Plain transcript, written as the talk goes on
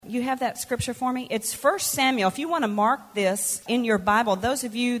you have that scripture for me? It's 1 Samuel. If you want to mark this in your Bible, those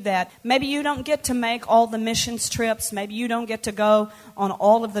of you that maybe you don't get to make all the missions trips, maybe you don't get to go on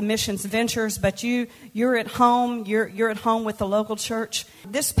all of the missions ventures, but you're at home, you're at home with the local church.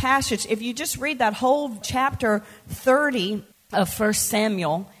 This passage, if you just read that whole chapter 30 of 1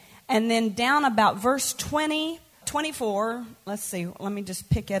 Samuel, and then down about verse 24, let's see, let me just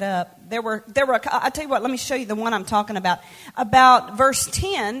pick it up. I'll tell you what, let me show you the one I'm talking about. About verse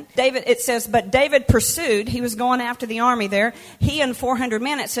 10, it says, but David pursued, he was going after the army there, he and 400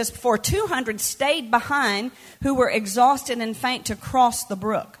 men, it says, for 200 stayed behind who were exhausted and faint to cross the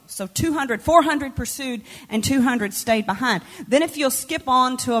brook. So 400 pursued and 200 stayed behind. Then if you'll skip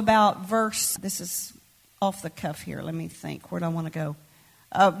on to about this is off the cuff here, let me think, where do I want to go?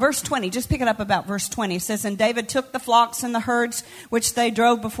 Verse 20, just pick it up about verse 20. It says, and David took the flocks and the herds which they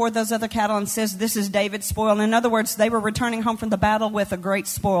drove before those other cattle, and says, this is David's spoil. In other words, they were returning home from the battle with a great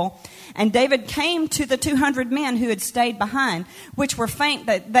spoil. And David came to the 200 men who had stayed behind, which were faint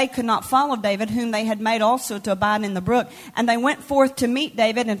that they could not follow David, whom they had made also to abide in the brook. And they went forth to meet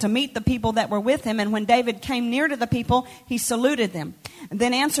David and to meet the people that were with him. And when David came near to the people, he saluted them. And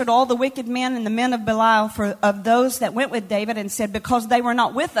then answered all the wicked men and the men of Belial of those that went with David, and said, because they were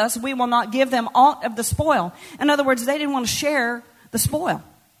not with us, we will not give them aught of the spoil. In other words, they didn't want to share the spoil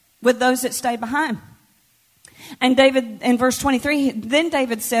with those that stayed behind. And David, in verse 23, then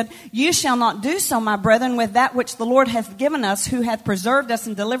David said, you shall not do so, my brethren, with that which the Lord hath given us, who hath preserved us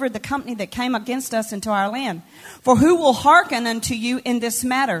and delivered the company that came against us into our land. For who will hearken unto you in this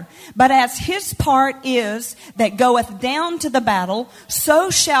matter? But as his part is that goeth down to the battle, so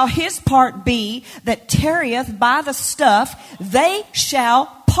shall his part be that tarrieth by the stuff. They shall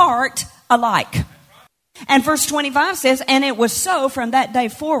part alike. And verse 25 says, and it was so from that day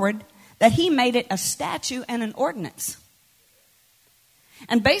forward, that he made it a statute and an ordinance.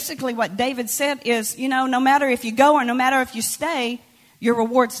 And basically what David said is, no matter if you go or no matter if you stay, your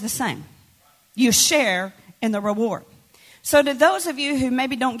reward's the same. You share in the reward. So to those of you who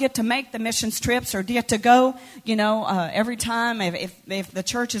maybe don't get to make the missions trips or get to go, every time if the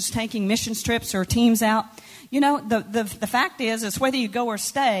church is taking missions trips or teams out, the fact is whether you go or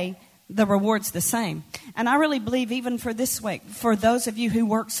stay, the reward's the same. And I really believe even for this week, for those of you who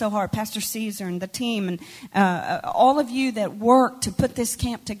work so hard, Pastor Caesar and the team and all of you that work to put this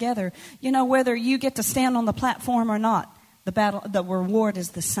camp together, whether you get to stand on the platform or not, the reward is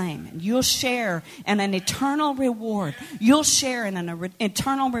the same. And you'll share in an eternal reward. You'll share in an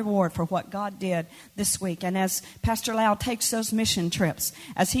eternal reward for what God did this week. And as Pastor Lau takes those mission trips,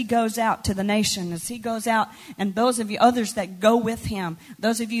 as he goes out to the nation, as he goes out, and those of you others that go with him,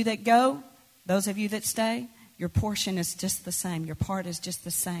 those of you that go, those of you that stay, your portion is just the same. Your part is just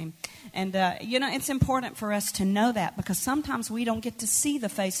the same. And, it's important for us to know that, because sometimes we don't get to see the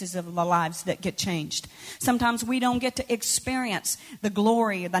faces of the lives that get changed. Sometimes we don't get to experience the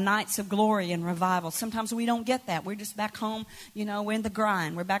glory, the nights of glory and revival. Sometimes we don't get that. We're just back home, we're in the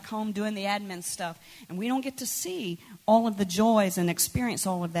grind. We're back home doing the admin stuff. And we don't get to see all of the joys and experience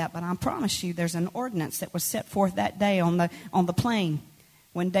all of that. But I promise you, there's an ordinance that was set forth that day on the plain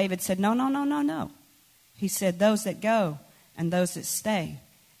when David said, no. He said, those that go and those that stay,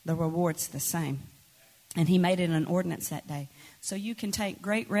 the reward's the same. And he made it an ordinance that day. So you can take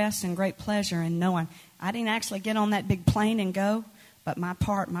great rest and great pleasure in knowing, I didn't actually get on that big plane and go, but my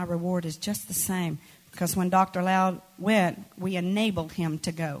reward is just the same. Because when Dr. Loud went, we enabled him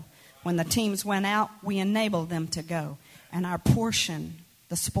to go. When the teams went out, we enabled them to go. And our portion,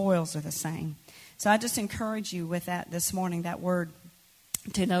 the spoils are the same. So I just encourage you with that this morning, that word,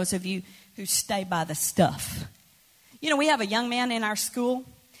 to those of you who stay by the stuff. We have a young man in our school.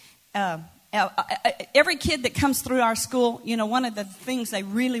 Every kid that comes through our school, one of the things they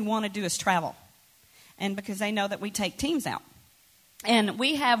really want to do is travel. And because they know that we take teams out. And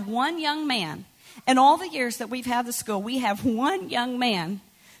we have one young man, in all the years that we've had the school, we have one young man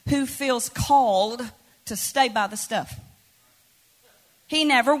who feels called to stay by the stuff. He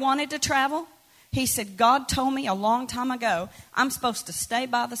never wanted to travel. He said, God told me a long time ago, I'm supposed to stay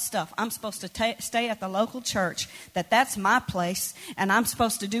by the stuff. I'm supposed to stay at the local church, that's my place, and I'm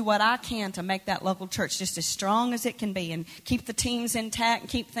supposed to do what I can to make that local church just as strong as it can be and keep the teams intact and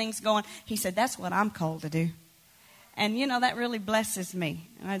keep things going. He said, that's what I'm called to do. And, that really blesses me.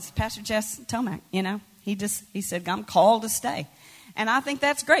 It's Pastor Jess Tomac, he said, I'm called to stay. And I think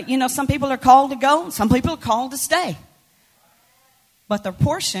that's great. Some people are called to go, and some people are called to stay. But their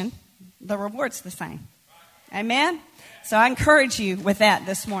portion, the reward's the same. Amen? So I encourage you with that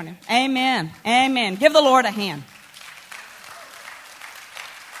this morning. Amen. Amen. Give the Lord a hand.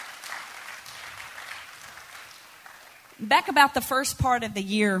 back about the first part of the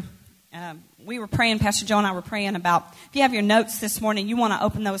year, we were praying, Pastor Joe and I were praying about, if you have your notes this morning, you want to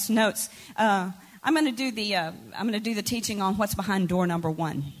open those notes. I'm going to do the teaching on what's behind door number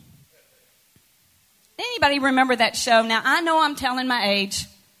 1. Anybody remember that show? Now, I know I'm telling my age.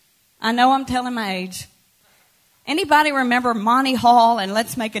 Anybody remember Monty Hall and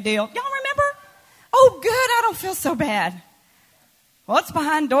Let's Make a Deal? Y'all remember? Oh, good. I don't feel so bad. What's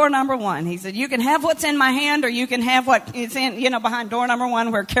behind door number 1? He said, you can have what's in my hand, or you can have what is in, behind door number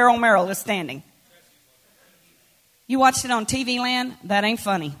 1 where Carol Merrill is standing. You watched it on TV Land? That ain't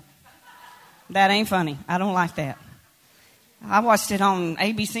funny. I don't like that. I watched it on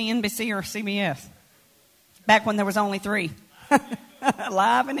ABC, NBC, or CBS. Back when there was only 3.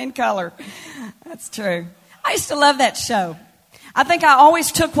 Live and in color. That's true. I used to love that show. I think I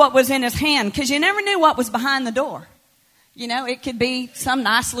always took what was in his hand, because you never knew what was behind the door. It could be some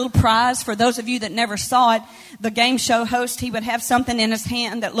nice little prize. For those of you that never saw it, the game show host, he would have something in his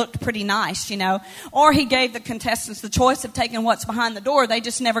hand that looked pretty nice, Or he gave the contestants the choice of taking what's behind the door. They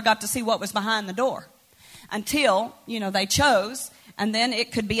just never got to see what was behind the door until, they chose. And then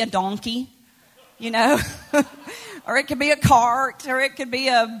it could be a donkey, or it could be a cart, or it could be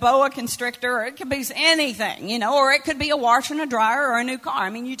a boa constrictor, or it could be anything, or it could be a washer and a dryer or a new car. I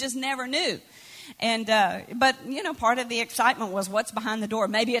mean, you just never knew. And, but, part of the excitement was what's behind the door.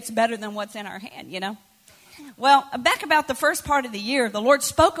 Maybe it's better than what's in our hand, Well, back about the first part of the year, the Lord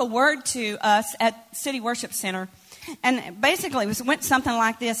spoke a word to us at City Worship Center. And basically it went something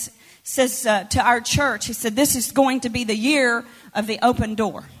like this. It says to our church, he said, this is going to be the year of the open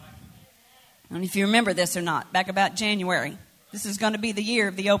door. I don't know if you remember this or not, back about January. This is going to be the year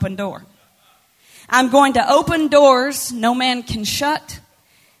of the open door. I'm going to open doors no man can shut,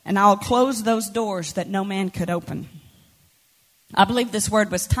 and I'll close those doors that no man could open. I believe this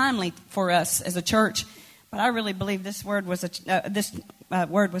word was timely for us as a church, but I really believe this word was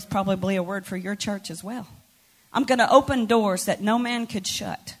word was probably a word for your church as well. I'm going to open doors that no man could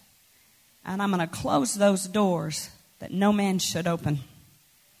shut, and I'm going to close those doors that no man should open.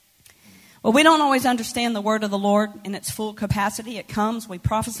 Well, we don't always understand the word of the Lord in its full capacity. It comes, we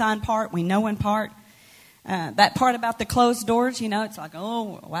prophesy in part, we know in part. That part about the closed doors, it's like,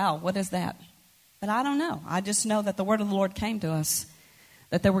 oh, wow, what is that? But I don't know. I just know that the word of the Lord came to us,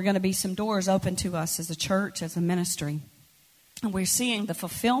 that there were going to be some doors open to us as a church, as a ministry. And we're seeing the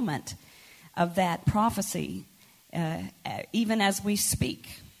fulfillment of that prophecy even as we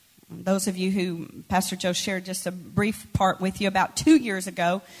speak. Those of you who Pastor Joe shared just a brief part with you, about 2 years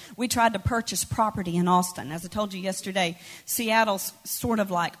ago, we tried to purchase property in Austin. As I told you yesterday, Seattle's sort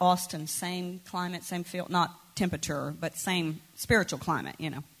of like Austin, same climate, same field, not temperature, but same spiritual climate,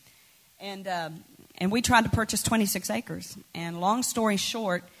 And we tried to purchase 26 acres. And long story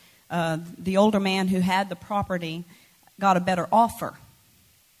short, the older man who had the property got a better offer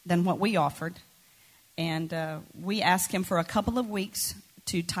than what we offered. And we asked him for a couple of weeks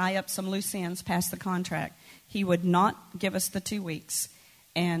to tie up some loose ends past the contract. He would not give us the 2 weeks,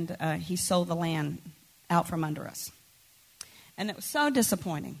 and he sold the land out from under us. And it was so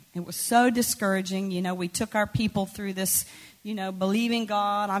disappointing. It was so discouraging. We took our people through this, believing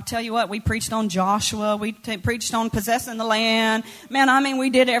God. I'll tell you what, we preached on Joshua. We preached on possessing the land. Man, we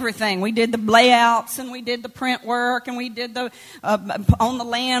did everything. We did the layouts, and we did the print work, and we did the on the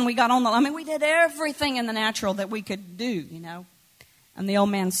land. We got on the, we did everything in the natural that we could do, And the old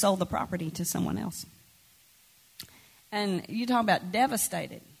man sold the property to someone else. And you talk about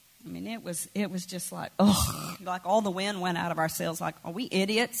devastated. It was just like, like all the wind went out of our sails. Like, are we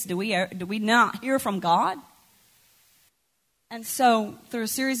idiots? Do we not hear from God? And so through a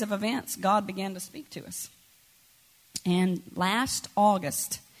series of events, God began to speak to us. And last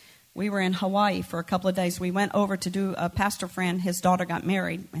August, we were in Hawaii for a couple of days. We went over to do a pastor friend. His daughter got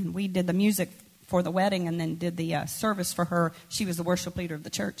married, and we did the music for the wedding and then did the service for her. She was the worship leader of the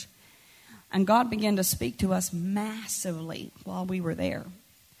church. And God began to speak to us massively while we were there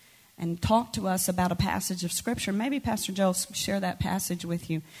and talk to us about a passage of Scripture. Maybe Pastor Joe will share that passage with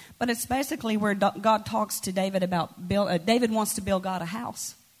you. But it's basically where God talks to David about David wants to build God a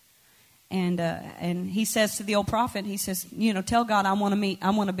house. And he says to the old prophet, he says, tell God I want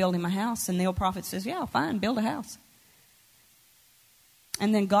to build him a house. And the old prophet says, yeah, fine, build a house.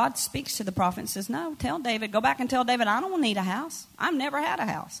 And then God speaks to the prophet and says, no, tell David, go back and tell David, I don't need a house. I've never had a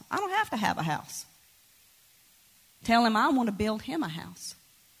house. I don't have to have a house. Tell him I want to build him a house.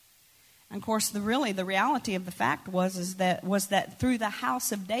 And of course, the reality of the fact was that through the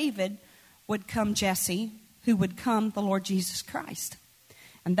house of David would come Jesse, who would come the Lord Jesus Christ.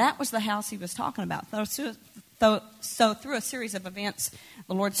 And that was the house he was talking about. So through a series of events,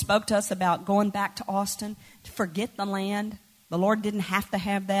 the Lord spoke to us about going back to Austin, to forget the land. The Lord didn't have to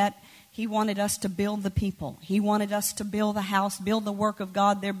have that. He wanted us to build the people. He wanted us to build the house, build the work of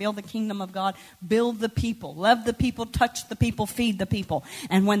God there, build the kingdom of God, build the people, love the people, touch the people, feed the people.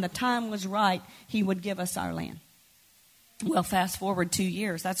 And when the time was right, He would give us our land. Well, fast forward 2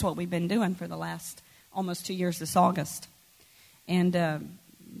 years. That's what we've been doing for the last almost 2 years this August. And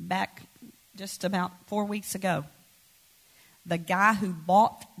back just about 4 weeks ago, the guy who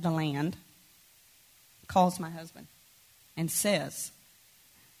bought the land calls my husband and says,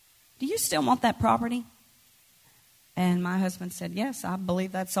 "Do you still want that property?" And my husband said, "Yes, I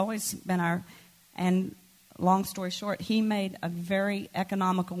believe that's always been our..." And long story short, he made a very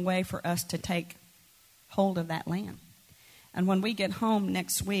economical way for us to take hold of that land. And when we get home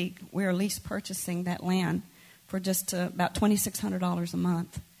next week, we're lease purchasing that land for just about $2,600 a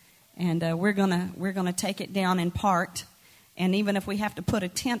month. And we're gonna take it down in part. And even if we have to put a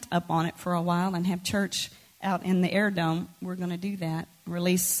tent up on it for a while and have church out in the air dome, we're going to do that.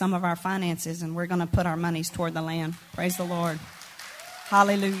 Release some of our finances, and we're going to put our monies toward the land. Praise the Lord.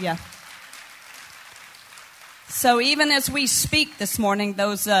 Hallelujah. So even as we speak this morning,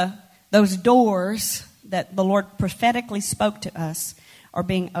 those doors that the Lord prophetically spoke to us are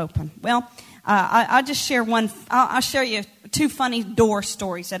being opened. Well, I'll just share one. I'll share you two funny door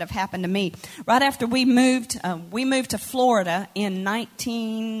stories that have happened to me. Right after we moved to Florida in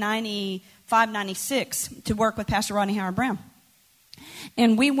 1995-96 to work with Pastor Rodney Howard-Browne.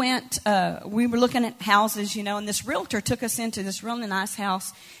 And we were looking at houses, and this realtor took us into this really nice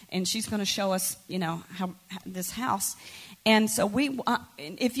house, and she's going to show us, how this house. And so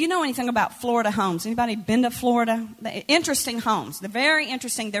if you know anything about Florida homes, anybody been to Florida? Interesting homes. They're very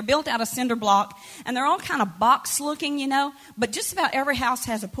interesting. They're built out of cinder block, and they're all kind of box looking, but just about every house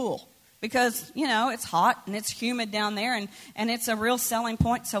has a pool because, it's hot and it's humid down there, and it's a real selling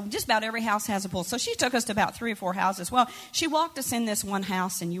point. So just about every house has a pool. So she took us to about 3 or 4 houses. Well, she walked us in this one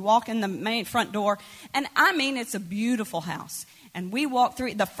house, and you walk in the main front door, and I mean, it's a beautiful house. And we walk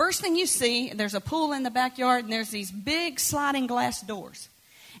through. The first thing you see, there's a pool in the backyard, and there's these big sliding glass doors.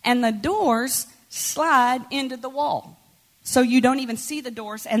 And the doors slide into the wall. So you don't even see the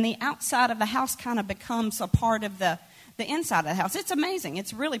doors, and the outside of the house kind of becomes a part of the inside of the house. It's amazing.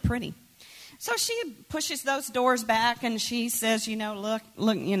 It's really pretty. So she pushes those doors back, and she says, look,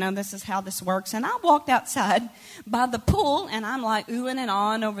 this is how this works. And I walked outside by the pool, and I'm like oohing and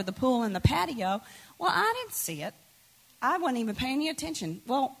ahhing over the pool and the patio. Well, I didn't see it. I wasn't even paying any attention.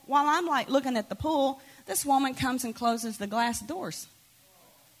 Well, while I'm like looking at the pool, this woman comes and closes the glass doors.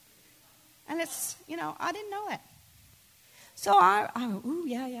 And it's, I didn't know that. So I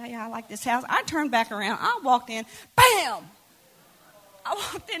like this house. I turned back around. I walked in. Bam! I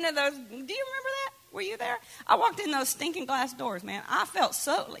walked into those. Do you remember that? Were you there? I walked in those stinking glass doors, man. I felt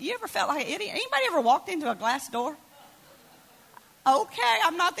you ever felt like an idiot? Anybody ever walked into a glass door? Okay,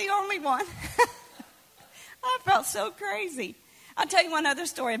 I'm not the only one. I felt so crazy. I'll tell you one other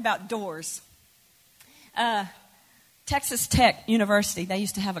story about doors. Texas Tech University, they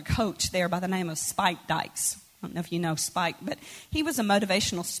used to have a coach there by the name of Spike Dykes. I don't know if you know Spike, but he was a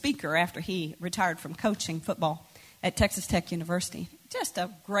motivational speaker after he retired from coaching football at Texas Tech University. Just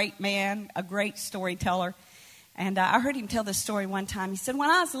a great man, a great storyteller. And I heard him tell this story one time. He said, when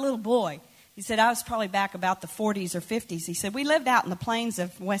I was a little boy, he said, I was probably back about the 40s or 50s. He said, we lived out in the plains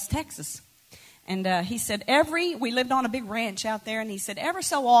of West Texas. And he said, we lived on a big ranch out there, and he said, ever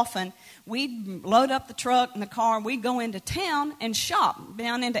so often, we'd load up the truck and the car, and we'd go into town and shop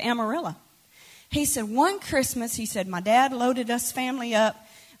down into Amarillo. He said, one Christmas, he said, my dad loaded us family up.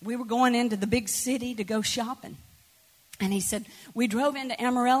 We were going into the big city to go shopping. And he said, we drove into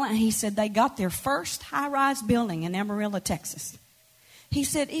Amarillo, and he said, they got their first high-rise building in Amarillo, Texas. He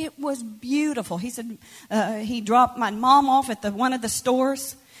said, it was beautiful. He said, he dropped my mom off at one of the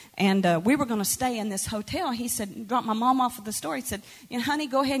stores. And we were going to stay in this hotel. He said, drop my mom off at the store. He said, honey,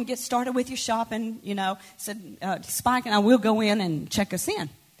 go ahead and get started with your shopping. Said, Spike and I will go in and check us in.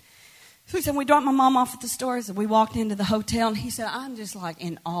 So he said, we dropped my mom off at the store. So we walked into the hotel, and he said, I'm just like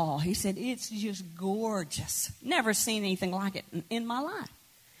in awe. He said, it's just gorgeous. Never seen anything like it in my life.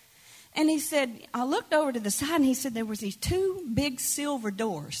 And he said, I looked over to the side, and he said, there was these 2 big silver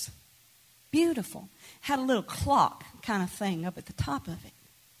doors. Beautiful. Had a little clock kind of thing up at the top of it.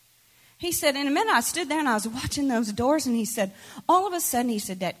 He said, in a minute, I stood there and I was watching those doors, and he said, all of a sudden, he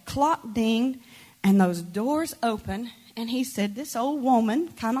said, that clock dinged and those doors opened, and he said, this old woman,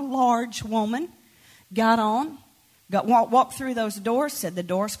 kind of large woman, got on, walked through those doors, said the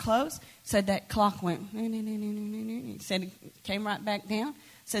doors closed, said that clock went, he said it came right back down,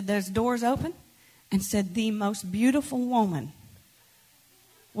 said those doors open, and said, the most beautiful woman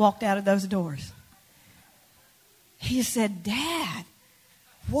walked out of those doors. He said, Dad,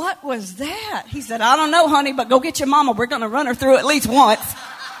 what was that? He said, I don't know, honey, but go get your mama. We're going to run her through at least once.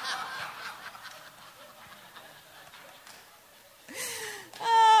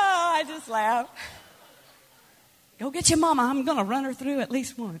 Oh, I just laugh. Go get your mama. I'm going to run her through at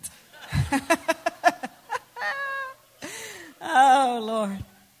least once. Oh, Lord.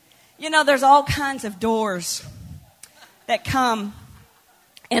 You know, there's all kinds of doors that come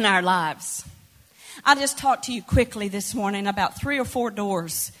in our lives. I'll just talk to you quickly this morning about 3 or 4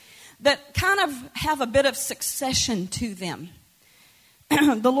 doors that kind of have a bit of succession to them.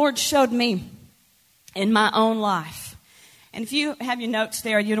 The Lord showed me in my own life. And if you have your notes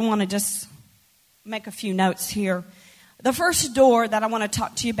there, you don't want to just make a few notes here. The first door that I want to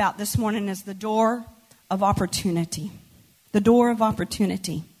talk to you about this morning is the door of opportunity. The door of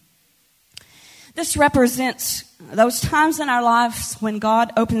opportunity. This represents those times in our lives when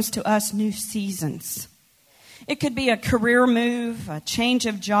God opens to us new seasons. It could be a career move, a change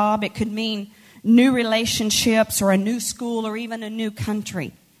of job. It could mean new relationships or a new school or even a new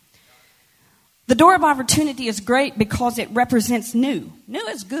country. The door of opportunity is great because it represents new. New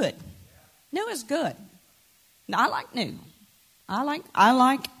is good. New is good. I like new. I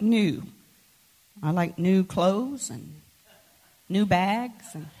like new. I like new clothes and new bags,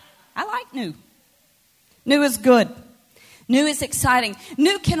 and I like new. New is good. New is exciting.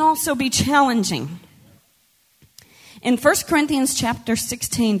 New can also be challenging. In 1 Corinthians chapter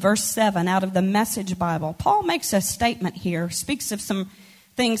 16, verse 7, out of the Message Bible, Paul makes a statement here, speaks of some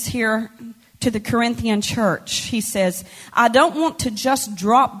things here to the Corinthian church. He says, I don't want to just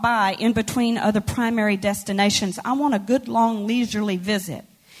drop by in between other primary destinations. I want a good, long, leisurely visit.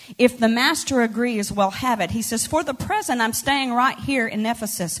 If the master agrees, we'll have it. He says, for the present, I'm staying right here in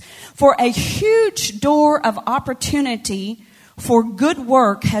Ephesus. For a huge door of opportunity for good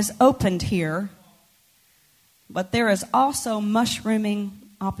work has opened here. But there is also mushrooming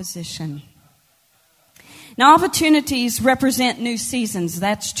opposition. Now, opportunities represent new seasons.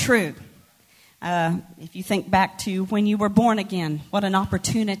 That's true. If you think back to when you were born again, what an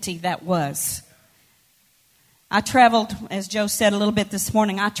opportunity that was. I traveled, as Joe said a little bit this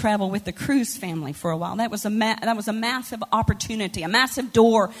morning, I traveled with the Cruz family for a while. That was a massive opportunity, a massive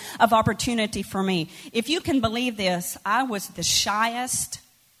door of opportunity for me. If you can believe this, I was the shyest.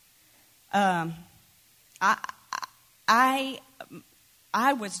 I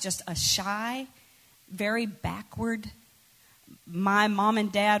was just a shy, very backward. My mom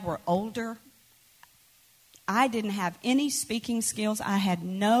and dad were older. I didn't have any speaking skills. I had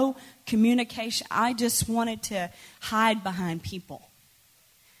no communication. I just wanted to hide behind people.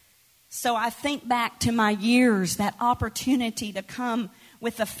 So I think back to my years, that opportunity to come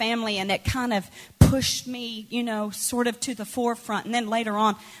with the family, and it kind of pushed me, sort of to the forefront. And then later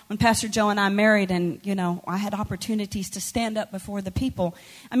on, when Pastor Joe and I married and, I had opportunities to stand up before the people.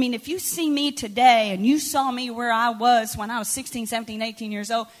 I mean, if you see me today and you saw me where I was when I was 16, 17, 18 years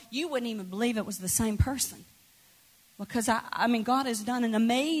old, you wouldn't even believe it was the same person. Because, God has done an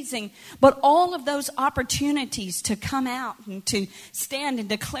amazing, but all of those opportunities to come out and to stand and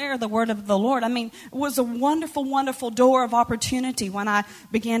declare the word of the Lord, it was a wonderful, wonderful door of opportunity when I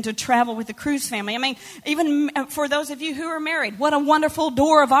began to travel with the Cruz family. Even for those of you who are married, what a wonderful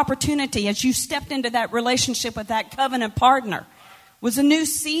door of opportunity as you stepped into that relationship with that covenant partner. It was a new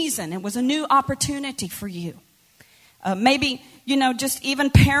season. It was a new opportunity for you. Maybe, just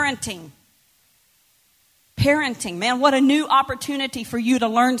even parenting. Parenting, man, what a new opportunity for you to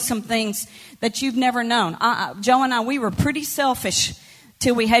learn some things that you've never known. Joe and I, we were pretty selfish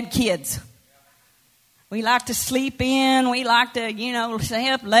till we had kids. We like to sleep in. We like to, stay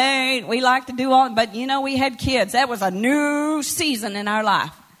up late. We like to do all, but, we had kids. That was a new season in our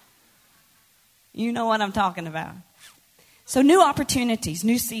life. You know what I'm talking about. So new opportunities,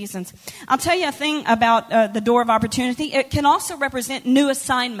 new seasons. I'll tell you a thing about the door of opportunity. It can also represent new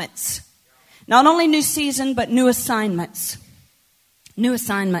assignments. Not only new season, but new assignments. New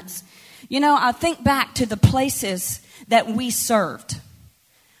assignments. I think back to the places that we served.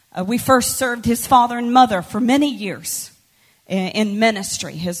 We first served his father and mother for many years in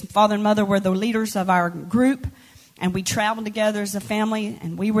ministry. His father and mother were the leaders of our group, and we traveled together as a family,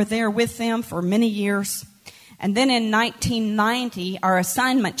 and we were there with them for many years. And then in 1990, our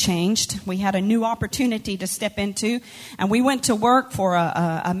assignment changed. We had a new opportunity to step into, and we went to work for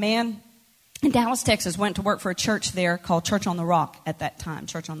a man in Dallas, Texas. Went to work for a church there called Church on the Rock at that time.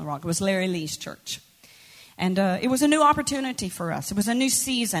 Church on the Rock. It was Larry Lee's church. And it was a new opportunity for us. It was a new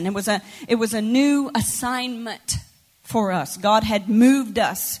season. It was a new assignment for us. God had moved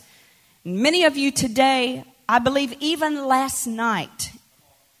us Many of you today, I believe even last night,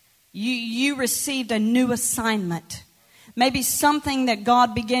 you received a new assignment. Maybe something that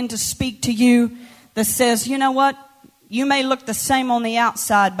God began to speak to you that says, you know what? You may look the same on the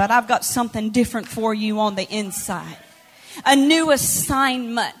outside, but I've got something different for you on the inside. A new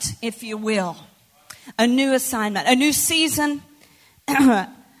assignment, if you will. A new assignment. A new season.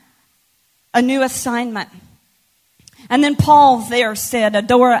 A new assignment. And then Paul there said, a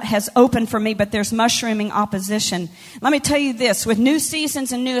door has opened for me, but there's mushrooming opposition. Let me tell you this. With new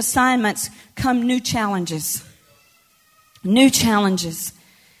seasons and new assignments come new challenges. New challenges.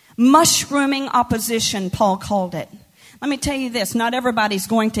 Mushrooming opposition, Paul called it. Let me tell you this. Not everybody's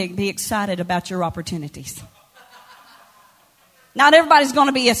going to be excited about your opportunities. Not everybody's going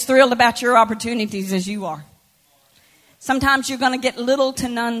to be as thrilled about your opportunities as you are. Sometimes you're going to get little to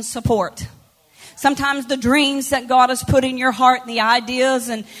none support. Sometimes the dreams that God has put in your heart, the ideas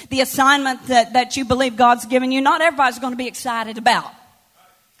and the assignment that you believe God's given you, not everybody's going to be excited about.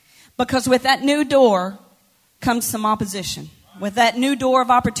 Because with that new door comes some opposition. With that new door of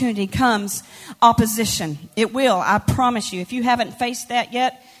opportunity comes opposition. It will, I promise you. If you haven't faced that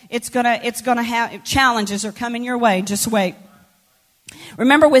yet, it's gonna have challenges are coming your way. Just wait.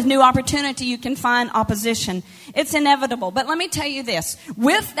 Remember, with new opportunity, you can find opposition. It's inevitable. But let me tell you this.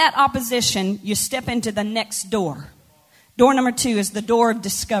 With that opposition, you step into the next door. Door number 2 is the door of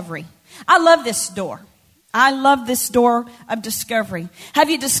discovery. I love this door. I love this door of discovery. Have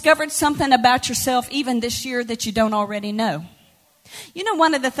you discovered something about yourself even this year that you don't already know? You know,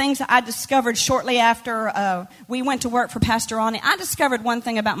 one of the things that I discovered shortly after we went to work for Pastor Ronnie, I discovered one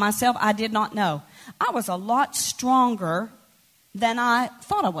thing about myself I did not know. I was a lot stronger than I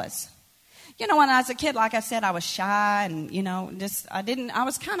thought I was. You know, when I was a kid, like I said, I was shy and, I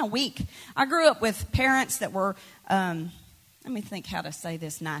was kind of weak. I grew up with parents that were, let me think how to say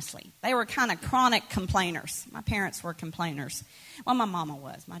this nicely. They were kind of chronic complainers. My parents were complainers. Well, my mama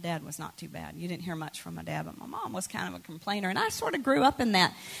was. My dad was not too bad. You didn't hear much from my dad, but my mom was kind of a complainer. And I sort of grew up in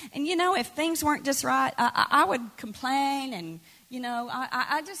that. And, if things weren't just right, I would complain. And,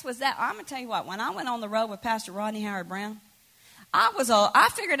 I just was that. I'm going to tell you what, when I went on the road with Pastor Rodney Howard-Browne, I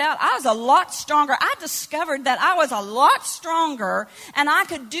figured out I was a lot stronger. I discovered that I was a lot stronger and I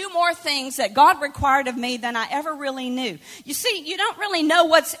could do more things that God required of me than I ever really knew. You see, you don't really know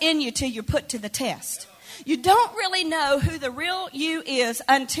what's in you till you're put to the test. You don't really know who the real you is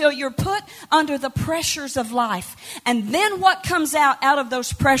until you're put under the pressures of life. And then what comes out of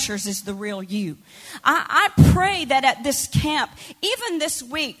those pressures is the real you. I pray that at this camp, even this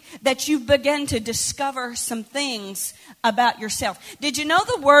week, that you begin to discover some things about yourself. Did you know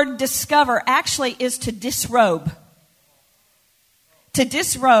the word discover actually is to disrobe? To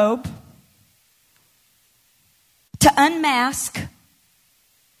disrobe, to unmask,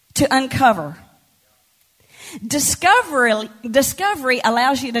 to uncover. Discovery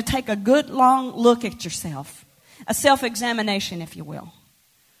allows you to take a good long look at yourself, a self-examination, if you will.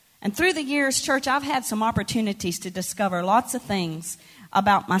 And through the years, church, I've had some opportunities to discover lots of things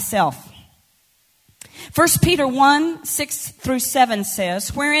about myself. 1 Peter 1, 6 through 7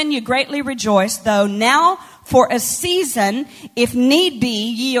 says, wherein you greatly rejoice, though now for a season, if need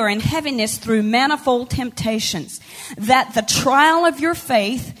be, ye are in heaviness through manifold temptations, that the trial of your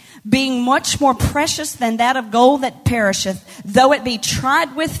faith, being much more precious than that of gold that perisheth, though it be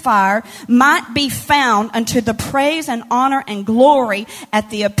tried with fire, might be found unto the praise and honor and glory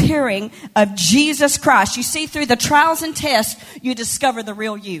at the appearing of Jesus Christ. You see, through the trials and tests, you discover the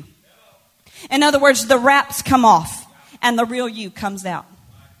real you. In other words, the wraps come off and the real you comes out.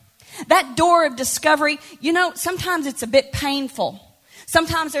 That door of discovery, sometimes it's a bit painful.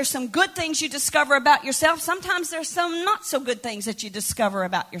 Sometimes there's some good things you discover about yourself. Sometimes there's some not so good things that you discover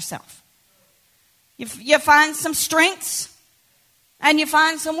about yourself. You find some strengths and you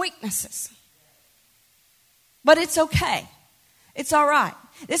find some weaknesses. But it's okay. It's all right.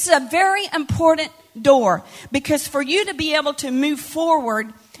 This is a very important door because for you to be able to move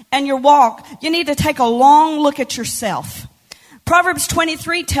forward and your walk, you need to take a long look at yourself. Proverbs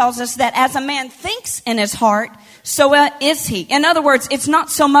 23 tells us that as a man thinks in his heart, so is he. In other words, it's not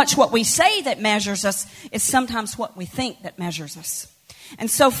so much what we say that measures us, it's sometimes what we think that measures us. And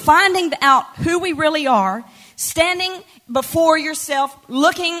so finding out who we really are, standing before yourself,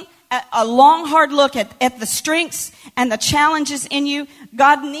 looking at a long, hard look at the strengths and the challenges in you,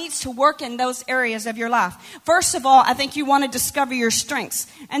 God needs to work in those areas of your life. First of all, I think you want to discover your strengths.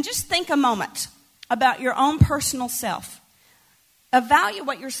 And just think a moment about your own personal self.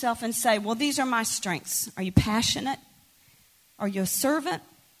 Evaluate yourself and say, well, these are my strengths. Are you passionate? Are you a servant?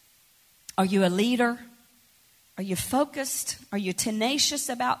 Are you a leader? Are you focused? Are you tenacious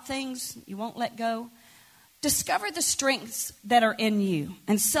about things? You won't let go? Discover the strengths that are in you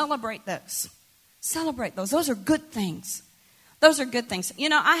and celebrate those. Celebrate those. Those are good things. Those are good things. You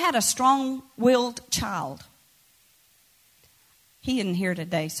know, I had a strong-willed child. He isn't here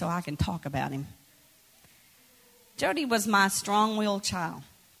today, so I can talk about him. Jody was my strong-willed child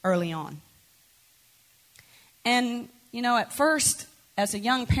early on. And, you know, at first, as a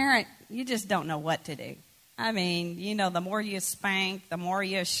young parent, you just don't know what to do. I mean, you know, the more you spank, the more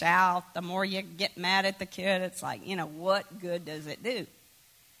you shout, the more you get mad at the kid, it's like, you know, what good does it do?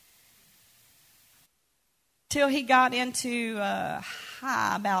 Till he got into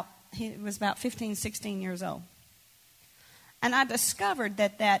he was about 15, 16 years old. And I discovered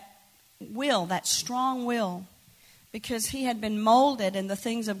that will, that strong will, because he had been molded in the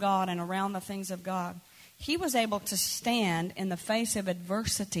things of God and around the things of God, he was able to stand in the face of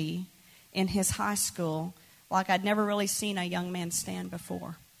adversity in his high school like I'd never really seen a young man stand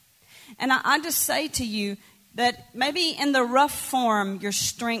before. And I just say to you that maybe in the rough form your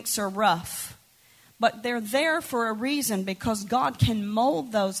strengths are rough, but they're there for a reason, because God can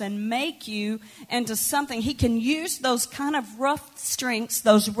mold those and make you into something. He can use those kind of rough strengths,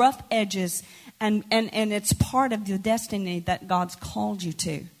 those rough edges, and it's part of the destiny that God's called you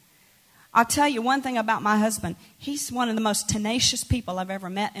to. I'll tell you one thing about my husband. He's one of the most tenacious people I've ever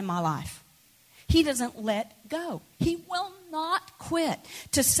met in my life. He doesn't let go. He will not quit.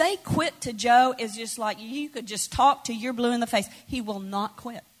 To say quit to Joe is just like you could just talk till you're blue in the face. He will not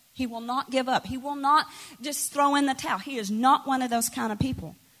quit. He will not give up. He will not just throw in the towel. He is not one of those kind of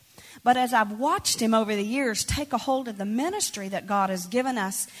people. But as I've watched him over the years take a hold of the ministry that God has given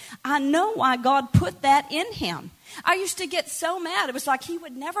us, I know why God put that in him. I used to get so mad. It was like he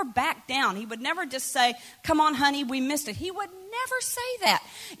would never back down. He would never just say, come on, honey, we missed it. He would never say that.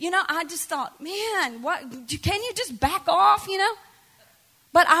 You know, I just thought, man, can you just back off, you know?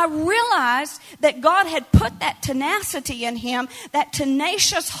 But I realized that God had put that tenacity in him, that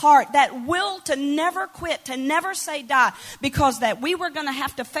tenacious heart, that will to never quit, to never say die, because that we were going to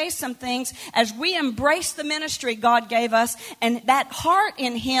have to face some things as we embraced the ministry God gave us. And that heart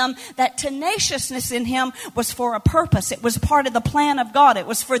in him, that tenaciousness in him was for a purpose. It was part of the plan of God. It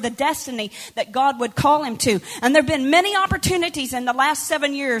was for the destiny that God would call him to. And there have been many opportunities in the last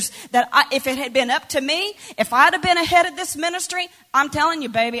 7 years that if it had been up to me, if I'd have been ahead of this ministry, I'm telling you,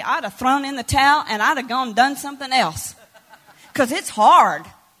 baby, I'd have thrown in the towel and I'd have gone and done something else. Because it's hard.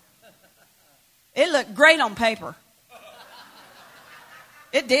 It looked great on paper.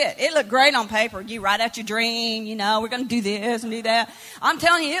 It did. It looked great on paper. You write out your dream, you know, we're going to do this and do that. I'm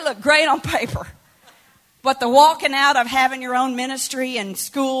telling you, it looked great on paper. But the walking out of having your own ministry and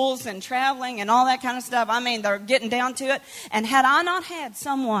schools and traveling and all that kind of stuff, I mean, they're getting down to it. And had I not had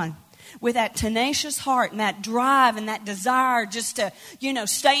someone with that tenacious heart and that drive and that desire just to, you know,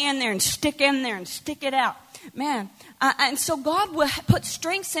 stay in there and stick it out. Man, and so God will put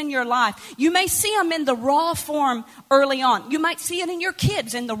strengths in your life. You may see them in the raw form early on. You might see it in your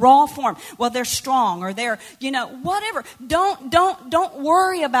kids in the raw form. Well, they're strong or they're, you know, whatever. Don't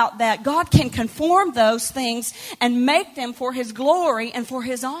worry about that. God can conform those things and make them for His glory and for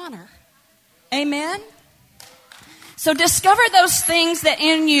His honor. Amen? So discover those things that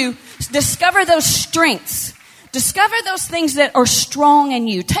in you, discover those strengths. Discover those things that are strong in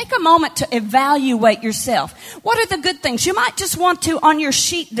you. Take a moment to evaluate yourself. What are the good things? You might just want to, on your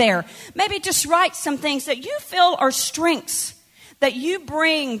sheet there, maybe just write some things that you feel are strengths that you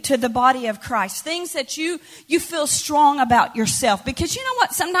bring to the body of Christ. Things that you feel strong about yourself. Because you know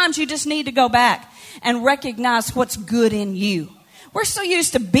what? Sometimes you just need to go back and recognize what's good in you. We're so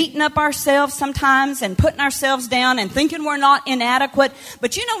used to beating up ourselves sometimes and putting ourselves down and thinking we're not inadequate.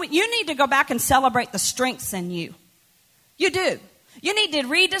 But you know what? You need to go back and celebrate the strengths in you. You do. You need to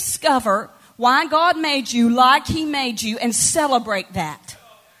rediscover why God made you like He made you and celebrate that.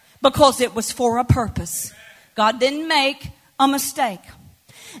 Because it was for a purpose. God didn't make a mistake.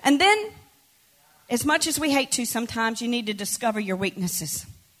 And then, as much as we hate to sometimes, you need to discover your weaknesses.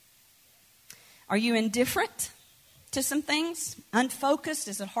 Are you indifferent to some things? Unfocused?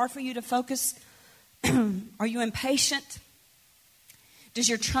 Is it hard for you to focus? Are you impatient? Does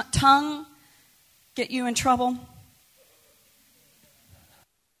your tongue get you in trouble?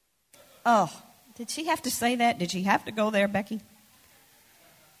 Oh, did she have to say that? Did she have to go there, Becky?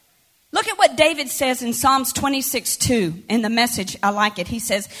 Look at what David says in Psalms 26:2 in the Message. I like it. He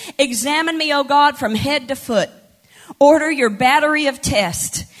says, "Examine me, O God, from head to foot. Order your battery of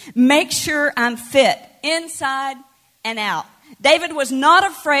tests. Make sure I'm fit inside and out." David was not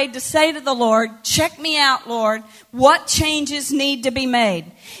afraid to say to the Lord, check me out, Lord. What changes need to be made?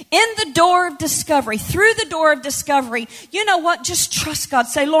 In the door of discovery, through the door of discovery, you know what? Just trust God.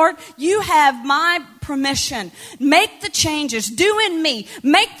 Say, Lord, you have my permission. Make the changes. Do in me.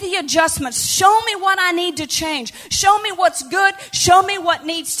 Make the adjustments. Show me what I need to change. Show me what's good. Show me what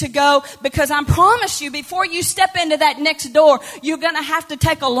needs to go. Because I promise you, before you step into that next door, you're going to have to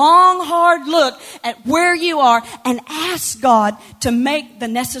take a long, hard look at where you are and ask God to make the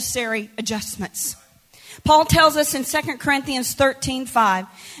necessary adjustments. Paul tells us in 2 Corinthians 13:5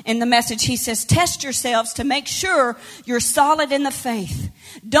 in the Message, he says, test yourselves to make sure you're solid in the faith.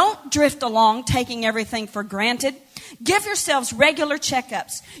 Don't drift along taking everything for granted. Give yourselves regular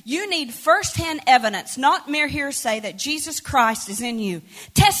checkups. You need firsthand evidence, not mere hearsay, that Jesus Christ is in you.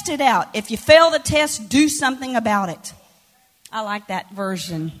 Test it out. If you fail the test, do something about it. I like that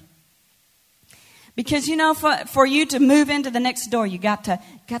version. Because, you know, for you to move into the next door, you got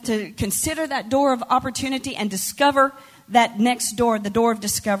to consider that door of opportunity and discover that next door, the door of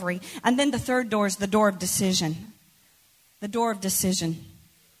discovery. And then the third door is the door of decision. The door of decision.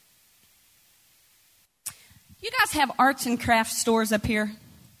 You guys have arts and crafts stores up here?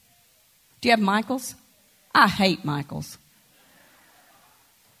 Do you have Michael's? I hate Michael's.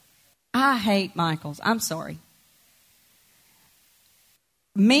 I hate Michael's. I'm sorry.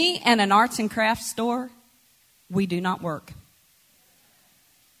 Me and an arts and crafts store, we do not work.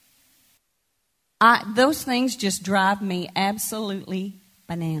 Those things just drive me absolutely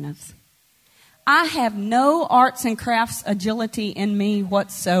bananas. I have no arts and crafts agility in me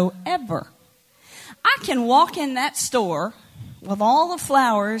whatsoever. I can walk in that store with all the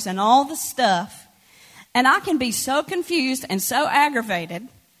flowers and all the stuff, and I can be so confused and so aggravated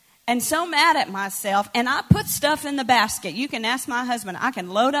and so mad at myself, and I put stuff in the basket. You can ask my husband. I can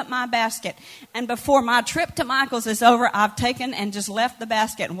load up my basket, and before my trip to Michael's is over, I've taken and just left the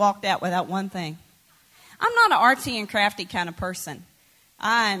basket and walked out without one thing. I'm not an artsy and crafty kind of person.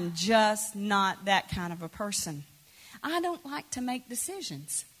 I'm just not that kind of a person. I don't like to make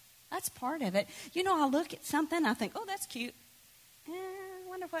decisions. That's part of it. You know, I look at something, I think, oh, that's cute. I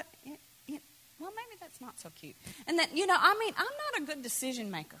wonder what... Well, maybe that's not so cute. And then, you know, I'm not a good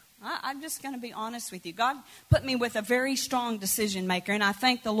decision maker. I'm just going to be honest with you. God put me with a very strong decision maker, and I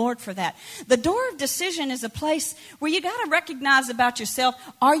thank the Lord for that. The door of decision is a place where you got to recognize about yourself,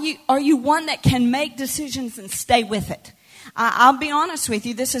 are you one that can make decisions and stay with it? I'll be honest with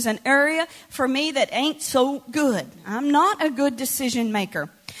you. This is an area for me that ain't so good. I'm not a good decision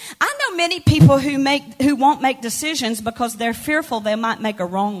maker. I know many people who won't make decisions because they're fearful they might make a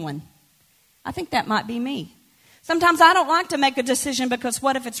wrong one. I think that might be me. Sometimes I don't like to make a decision because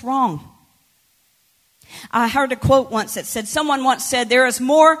what if it's wrong? I heard a quote once that said, someone once said, there is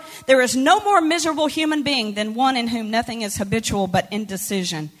no more miserable human being than one in whom nothing is habitual but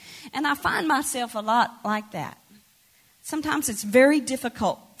indecision. And I find myself a lot like that. Sometimes it's very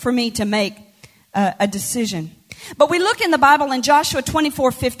difficult for me to make a decision. But we look in the Bible in Joshua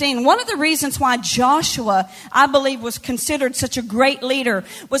 24:15. One of the reasons why Joshua, I believe, was considered such a great leader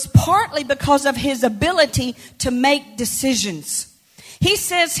was partly because of his ability to make decisions. He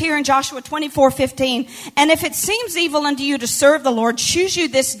says here in Joshua 24:15, and if it seems evil unto you to serve the Lord, choose you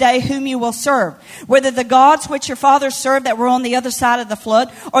this day whom you will serve, whether the gods which your fathers served that were on the other side of the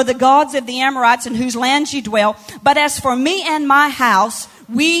flood, or the gods of the Amorites in whose lands you dwell. But as for me and my house,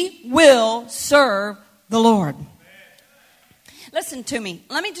 we will serve the Lord. Listen to me.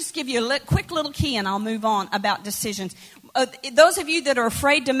 Let me just give you a quick little key and I'll move on about decisions. Those of you that are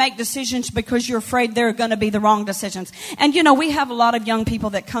afraid to make decisions because you're afraid they're going to be the wrong decisions. And you know, we have a lot of young people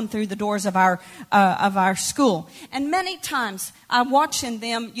that come through the doors of our school. And many times I'm watching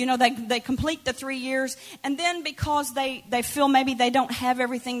them, you know, they complete the 3 years, and then because they feel maybe they don't have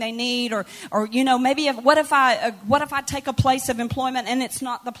everything they need, or you know, maybe what if I take a place of employment and it's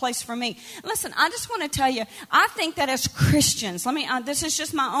not the place for me? Listen, I just want to tell you, I think that as Christians, this is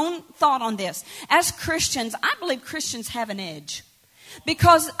just my own thought on this. As Christians, I believe Christians have an edge.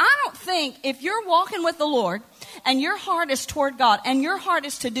 Because I don't think if you're walking with the Lord and your heart is toward God and your heart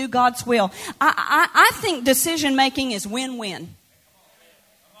is to do God's will, I think decision making is win-win.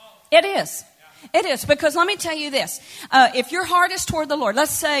 It is. It is, because let me tell you this. If your heart is toward the Lord,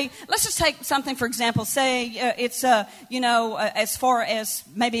 let's just take something, for example. Say it's, as far as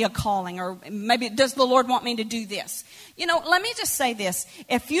maybe a calling, or maybe does the Lord want me to do this? You know, let me just say this.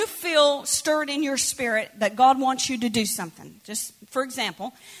 If you feel stirred in your spirit that God wants you to do something, just for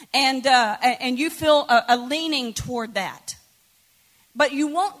example, and you feel a leaning toward that, but you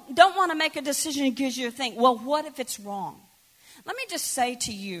don't want to make a decision because you think, well, what if it's wrong? Let me just say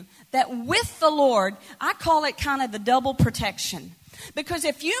to you that with the Lord, I call it kind of the double protection. Because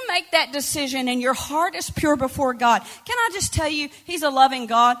if you make that decision and your heart is pure before God, can I just tell you, He's a loving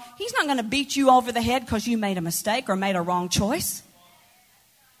God. He's not going to beat you over the head because you made a mistake or made a wrong choice.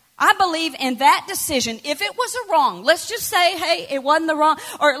 I believe in that decision. If it was a wrong, let's just say, hey, it wasn't the wrong,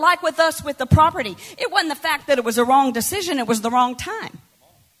 or like with us with the property, it wasn't the fact that it was a wrong decision, it was the wrong time.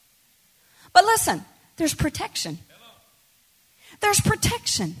 But listen, there's protection. There's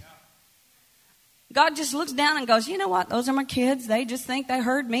protection. God just looks down and goes, you know what? Those are my kids. They just think they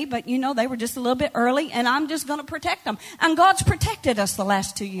heard me, but you know, they were just a little bit early, and I'm just going to protect them. And God's protected us the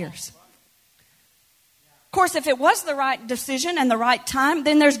last 2 years. Of course, if it was the right decision and the right time,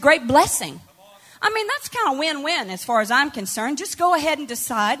 then there's great blessing. I mean, that's kind of win-win as far as I'm concerned. Just go ahead and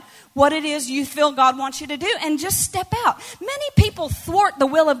decide what it is you feel God wants you to do and just step out. Many people thwart the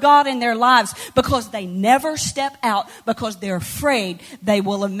will of God in their lives because they never step out because they're afraid they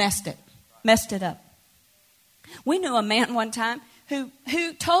will have messed it up. We knew a man one time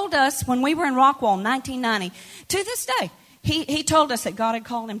who told us when we were in Rockwall in 1990, to this day, he told us that God had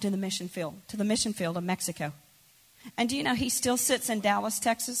called him to the mission field of Mexico. And do you know he still sits in Dallas,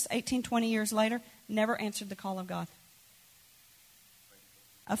 Texas, 18, 20 years later, never answered the call of God.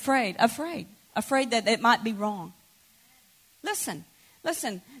 Afraid that it might be wrong. Listen,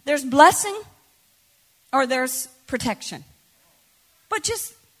 there's blessing or there's protection. But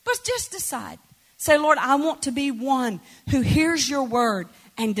just decide. Say, Lord, I want to be one who hears your word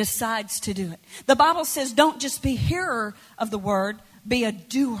and decides to do it. The Bible says don't just be a hearer of the word, be a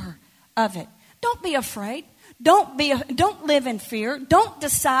doer of it. Don't be afraid. Don't live in fear. Don't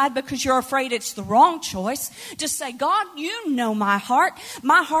decide because you're afraid it's the wrong choice. Just say, God, you know my heart.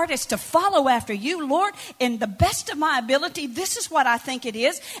 My heart is to follow after you, Lord, in the best of my ability. This is what I think it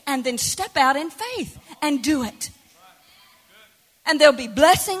is. And then step out in faith and do it. And there'll be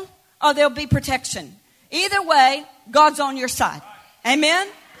blessing or there'll be protection. Either way, God's on your side. Amen?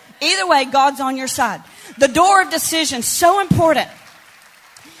 Either way, God's on your side. The door of decision, so important.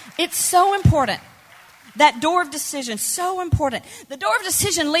 It's so important. That door of decision, so important. The door of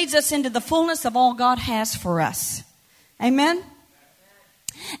decision leads us into the fullness of all God has for us. Amen?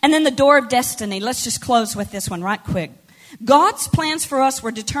 And then the door of destiny. Let's just close with this one right quick. God's plans for us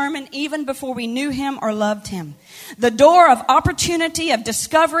were determined even before we knew Him or loved Him. The door of opportunity, of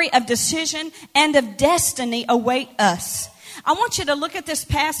discovery, of decision, and of destiny await us. I want you to look at this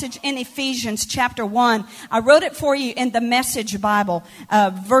passage in Ephesians chapter 1. I wrote it for you in the Message Bible,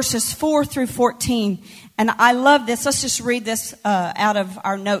 verses 4 through 14. And I love this. Let's just read this out of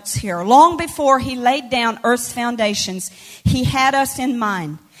our notes here. Long before He laid down earth's foundations, He had us in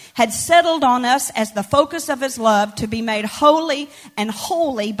mind, had settled on us as the focus of His love to be made holy and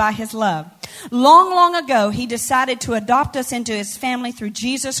holy by His love. Long, long ago, He decided to adopt us into His family through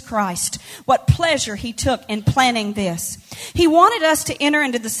Jesus Christ. What pleasure He took in planning this. He wanted us to enter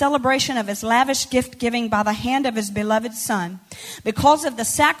into the celebration of His lavish gift giving by the hand of His beloved Son. Because of the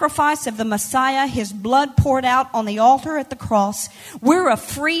sacrifice of the Messiah, His blood poured out on the altar at the cross, we're a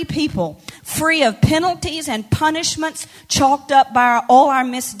free people, free of penalties and punishments chalked up by all our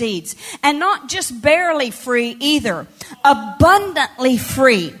misdeeds. And not just barely free either, abundantly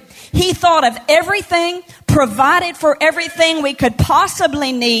free. He thought of everything, provided for everything we could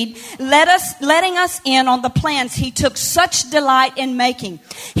possibly need, letting us in on the plans He took such delight in making.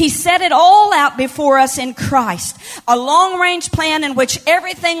 He set it all out before us in Christ. A long-range plan in which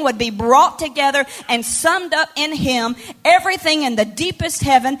everything would be brought together and summed up in Him. Everything in the deepest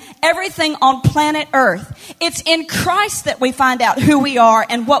heaven, everything on planet Earth. It's in Christ that we find out who we are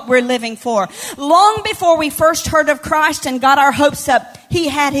and what we're living for. Long before we first heard of Christ and got our hopes up, He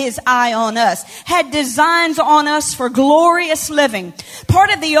had His eye on us, had designs on us for glorious living.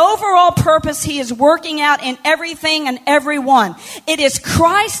 Part of the overall purpose He is working out in everything and everyone. It is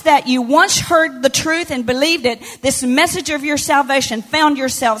Christ that you once heard the truth and believed it. This message of your salvation found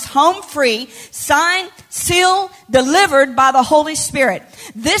yourselves home free, signed, sealed, delivered by the Holy Spirit.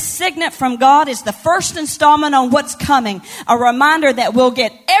 This signet from God is the first installment on what's coming. A reminder that we'll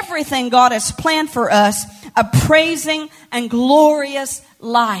get everything God has planned for us. A praising and glorious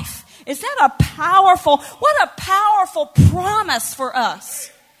life. Is that what a powerful promise for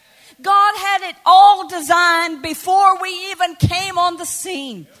us. God had it all designed before we even came on the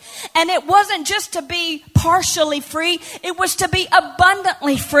scene. And it wasn't just to be partially free, it was to be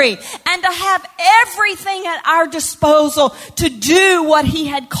abundantly free and to have everything at our disposal to do what He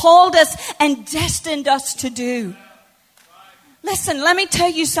had called us and destined us to do. Listen, let me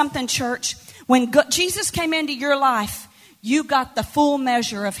tell you something, church. When Jesus came into your life, you got the full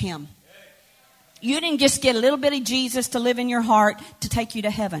measure of Him. You didn't just get a little bitty Jesus to live in your heart to take you to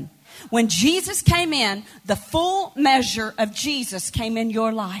heaven. When Jesus came in, the full measure of Jesus came in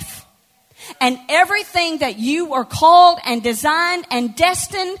your life. And everything that you were called and designed and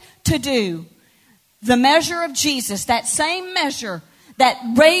destined to do, the measure of Jesus, that same measure that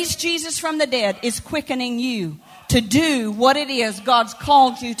raised Jesus from the dead, is quickening you to do what it is God's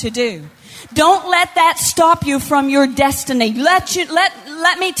called you to do. Don't let that stop you from your destiny.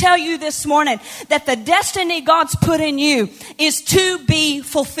 Let me tell you this morning that the destiny God's put in you is to be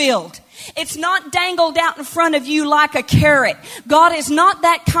fulfilled. It's not dangled out in front of you like a carrot. God is not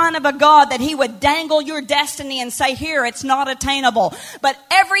that kind of a God that He would dangle your destiny and say, here, it's not attainable. But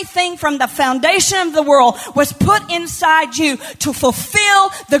everything from the foundation of the world was put inside you to fulfill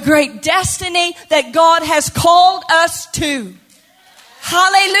the great destiny that God has called us to.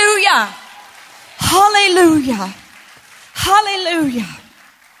 Hallelujah. Hallelujah. Hallelujah.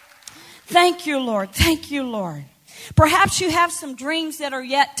 Thank you, Lord. Thank you, Lord. Perhaps you have some dreams that are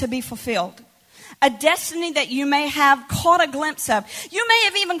yet to be fulfilled. A destiny that you may have caught a glimpse of. You may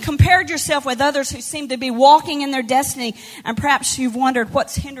have even compared yourself with others who seem to be walking in their destiny, and perhaps you've wondered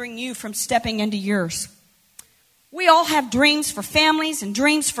what's hindering you from stepping into yours. We all have dreams for families and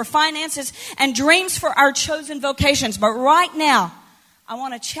dreams for finances and dreams for our chosen vocations. But right now, I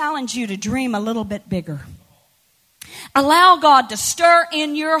want to challenge you to dream a little bit bigger. Allow God to stir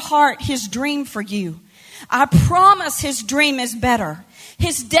in your heart His dream for you. I promise His dream is better.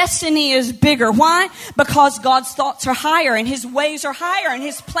 His destiny is bigger. Why? Because God's thoughts are higher and His ways are higher and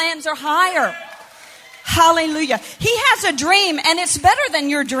His plans are higher. Hallelujah. He has a dream and it's better than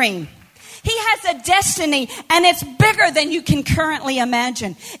your dream. He has a destiny and it's bigger than you can currently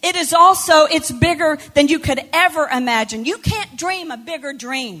imagine. It's bigger than you could ever imagine. You can't dream a bigger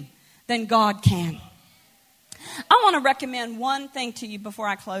dream than God can. I want to recommend one thing to you before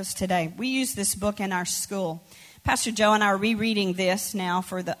I close today. We use this book in our school. Pastor Joe and I are rereading this now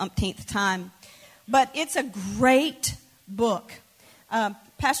for the umpteenth time. But it's a great book.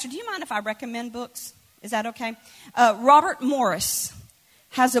 Pastor, do you mind if I recommend books? Is that okay? Robert Morris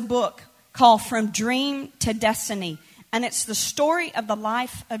has a book called From Dream to Destiny. And it's the story of the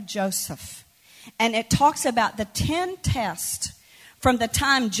life of Joseph. And it talks about the 10 tests from the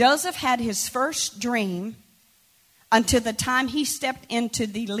time Joseph had his first dream until the time he stepped into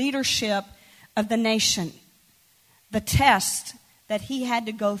the leadership of the nation. The test that he had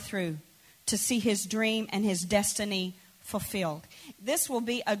to go through to see his dream and his destiny fulfilled. This will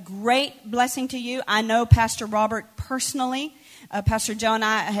be a great blessing to you. I know Pastor Robert personally. Pastor Joe and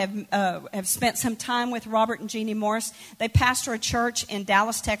I have spent some time with Robert and Jeannie Morris. They pastor a church in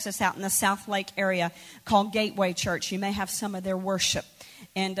Dallas, Texas, out in the South Lake area called Gateway Church. You may have some of their worship.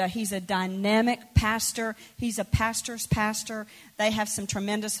 And he's a dynamic pastor. He's a pastor's pastor. They have some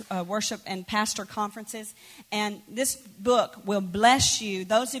tremendous worship and pastor conferences. And this book will bless you.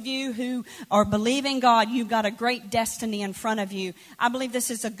 Those of you who are believing God, you've got a great destiny in front of you. I believe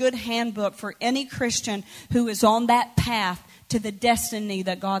this is a good handbook for any Christian who is on that path to the destiny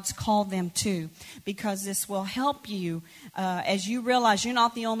that God's called them to, because this will help you as you realize you're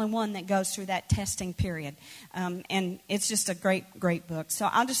not the only one that goes through that testing period. And it's just a great, great book. So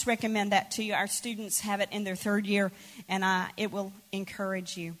I'll just recommend that to you. Our students have it in their third year, and it will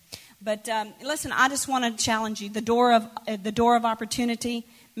encourage you. But listen, I just want to challenge you. The door of opportunity.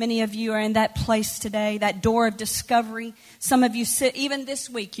 Many of you are in that place today, that door of discovery. Some of you even this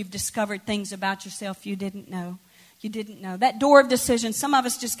week, you've discovered things about yourself you didn't know. You didn't know. That door of decision, some of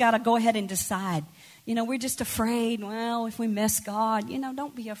us just got to go ahead and decide. We're just afraid. Well, if we miss God,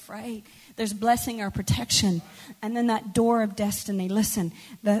 don't be afraid. There's blessing or protection. And then that door of destiny, listen,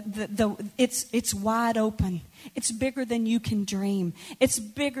 it's wide open. It's bigger than you can dream. It's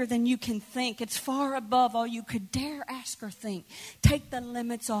bigger than you can think. It's far above all you could dare ask or think. Take the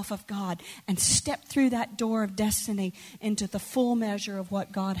limits off of God and step through that door of destiny into the full measure of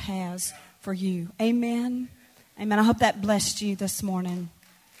what God has for you. Amen. Amen. I hope that blessed you this morning.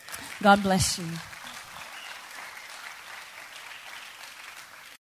 God bless you.